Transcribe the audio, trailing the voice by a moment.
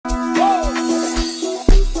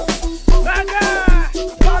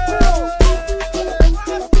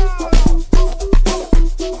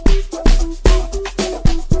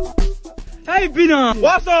Igbina.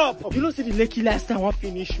 What's up? You know see the lucky last time won't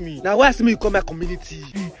finish me. Now why ask me you come my community?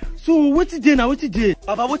 So what's it day now? What's it day?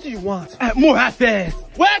 Baba, what do you want? More first.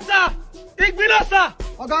 Wait, sir! Igbina, sir!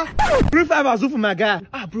 Okay. 3 5 Azu for my guy.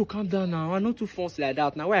 Bro, calm down now. I'm not too fancy like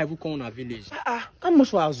that. Now why have you come on a village? How much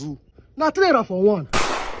for Azu? Now 3 naira for one.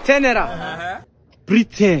 10 naira.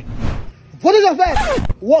 Pretend. What is your face?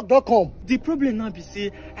 Work.com. The problem now be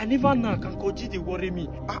say I never know can Koji they worry me.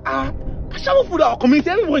 I shower for our community.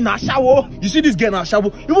 Everyone na shower. You see this girl na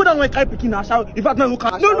shower. You would not carry picking na shower. In fact, now look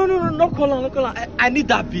at. No, call on. I need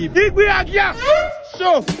that babe. Igbina,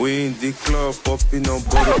 sure. We in the club popping on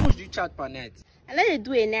bottle. How much do you charge per night? And then they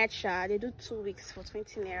do a net shot. They do 2 weeks for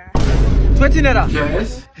 20 naira. 20 naira?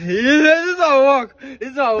 Yes. This is our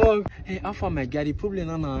work. Hey, after my guy, the problem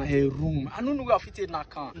now a room. I don't know where I fit in that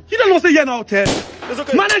car. You don't know say you're now 10. It's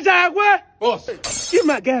okay. Manager, where? Boss, Give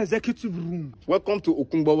my guy executive room. welcome to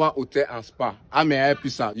Okungbowa Hotel and Spa. I'm a help you,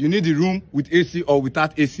 sir. You need the room with AC or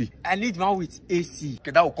without AC. I need one with AC. Okay,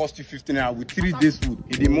 that will cost you 15 naira with 3 days food.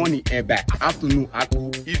 In the morning, air back. Afternoon,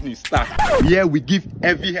 evening, start. Here we give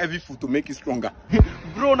heavy food to make it stronger.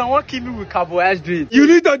 Bro, now what keep me with carbohydrates? You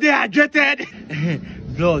need to be hydrated.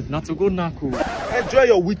 Blood, not to go narco. Enjoy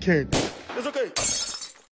your weekend. It's okay.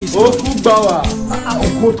 Okungbowa.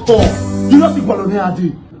 Okungbowa. You know see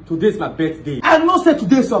Bologna. Today's my birthday. I know say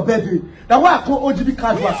today's your birthday. That's why I call OGB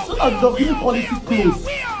casual. So that they'll give me quality clothes.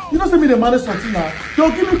 You know, say me they manage something now.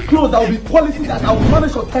 They'll give me clothes that will be quality that I will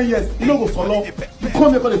manage for 10 years. You know, go for long. You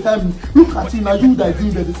come here for the time. Look at you now. You that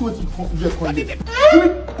doing that. This is what you call it. Give me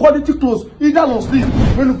quality clothes. Either long sleeve.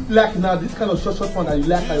 When you like now, this kind of short one that you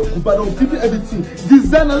like, I will give you everything.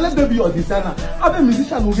 Designer, let them be your designer. I'm a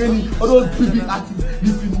musician who really, or those big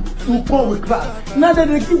artists, you come with class. Now that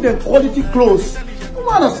they give them quality clothes. You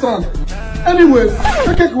understand? Anyways,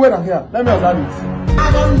 take away down here. Let me observe it.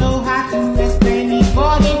 I don't know how to explain it,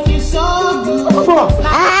 but it feels so good.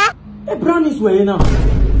 Hey, brownies were now.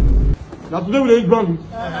 Now today we eat brownies.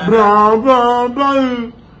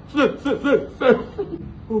 Brown. Say.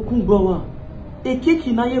 Okungbowa. A cake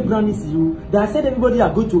in a brownies you. That said everybody are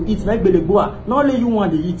going to eat like Beleboa. Not only you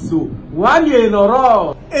want to eat so. 1 year in a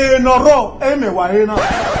row. In a row. Eme wahena.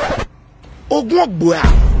 Okungbowa.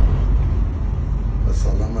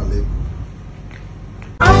 Assalamu alaikum.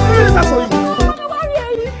 I'm really not for you.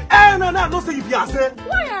 Eh, no, say you be a say.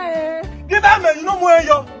 Why? Give them you know more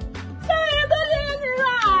yo.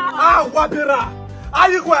 Wapira. Are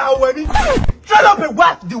you going away? Tell up a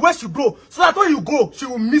wife the way she go, so that when you go, she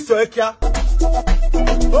will miss your ekia.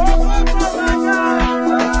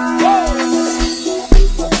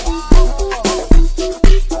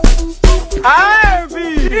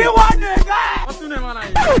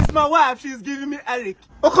 It's my wife, she's giving me Eric.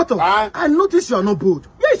 Okoto, I notice you are not bold.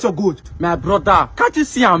 Where is your gold? My brother, can't you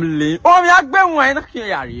see I'm lame? Oh, me agbe one na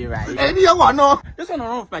here right. Any one no. This one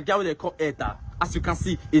around with my girl they call Eta. As you can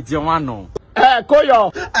see, it's your one no.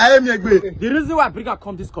 Koyo. I am Yegbe. The reason why I bring her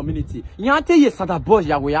come this community, Yante ye sada boss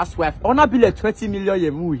ya we ask wife. Ona be like 20 million ye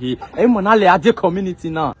mu he. E mona le ade community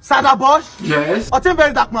now. Sada Bosch? Yes. Otin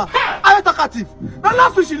very dark man. I'm talkative. Now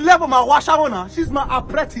last week she left my washerona. She's my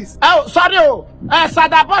apprentice. Oh, sorry.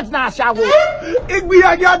 Sada Bosch na shawo. Igbi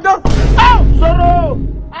agado. Oh, sorry.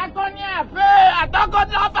 I don't go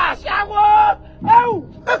to shawo. Oh.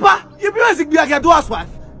 Epa, you be Igbi agado as wife.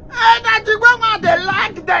 And I think they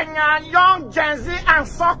like the young Gen Z and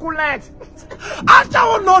succulent. I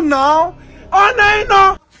don't know now. Oh,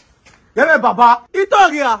 no. Yeah, Baba.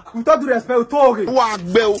 Itoria. We don't do respect. Itoria. What,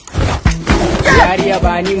 Belle? Yari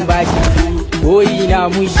abani mbaji, oyi na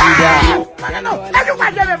mushida.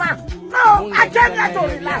 No, I came here to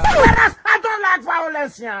relax. I don't like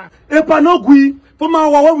violence here. Epa no gui. For my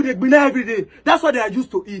wawa with the gbina every day. That's what they are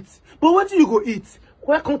used to eat. But what do you go eat?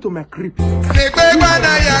 Welcome to my crib. It's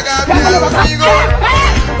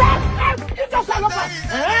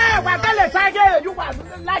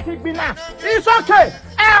okay.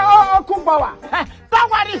 Okungbowa. Don't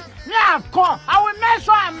worry. Me have come. I will make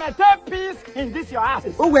sure I maintain peace in this your house.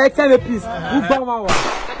 Oh, we tell the peace.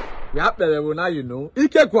 We have the now you know.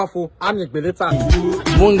 Ike kwafo, I'm beleta.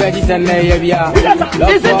 Munga di sene yebia.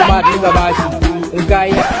 Lokwa mati babashi.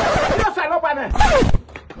 Nkaya.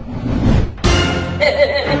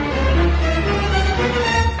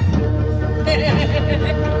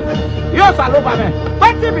 Yes, I love it.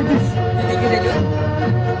 What give me this?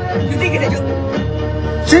 You think it?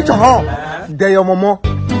 Change your home. There your mama.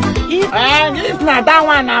 And if not that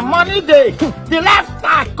one, a money day. The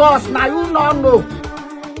left cost now you don't know.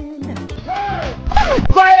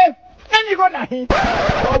 Go ahead. Then you go now.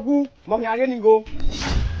 Ogu, mommy, I didn't go.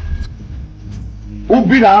 Who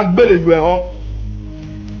be that Belle?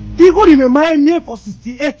 He could remind me for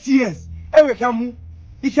 68 years. Ewe kamu.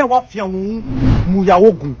 Ike wa fi awon mu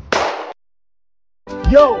yawo gun.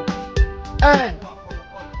 Yo,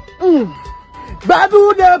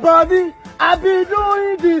 Badu the body, I be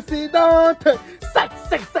doing this, don't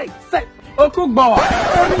sex. Okungbowa,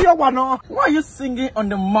 Why why are you singing on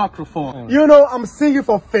the microphone? You know, I'm singing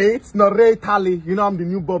for Faith, not Ray Tally. You know, I'm the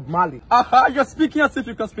new Bob Marley. Aha, you're speaking as if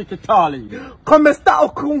you can speak Italian. Come sta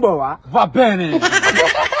Okungbowa. Va bene.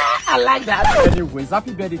 I like that. Anyways,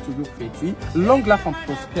 happy birthday to you, Faithy. Long life and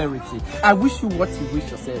prosperity. I wish you what you wish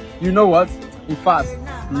yourself. You know what? In fact,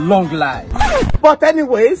 long life. But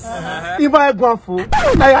anyways, if I go for,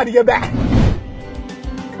 now you have to get back.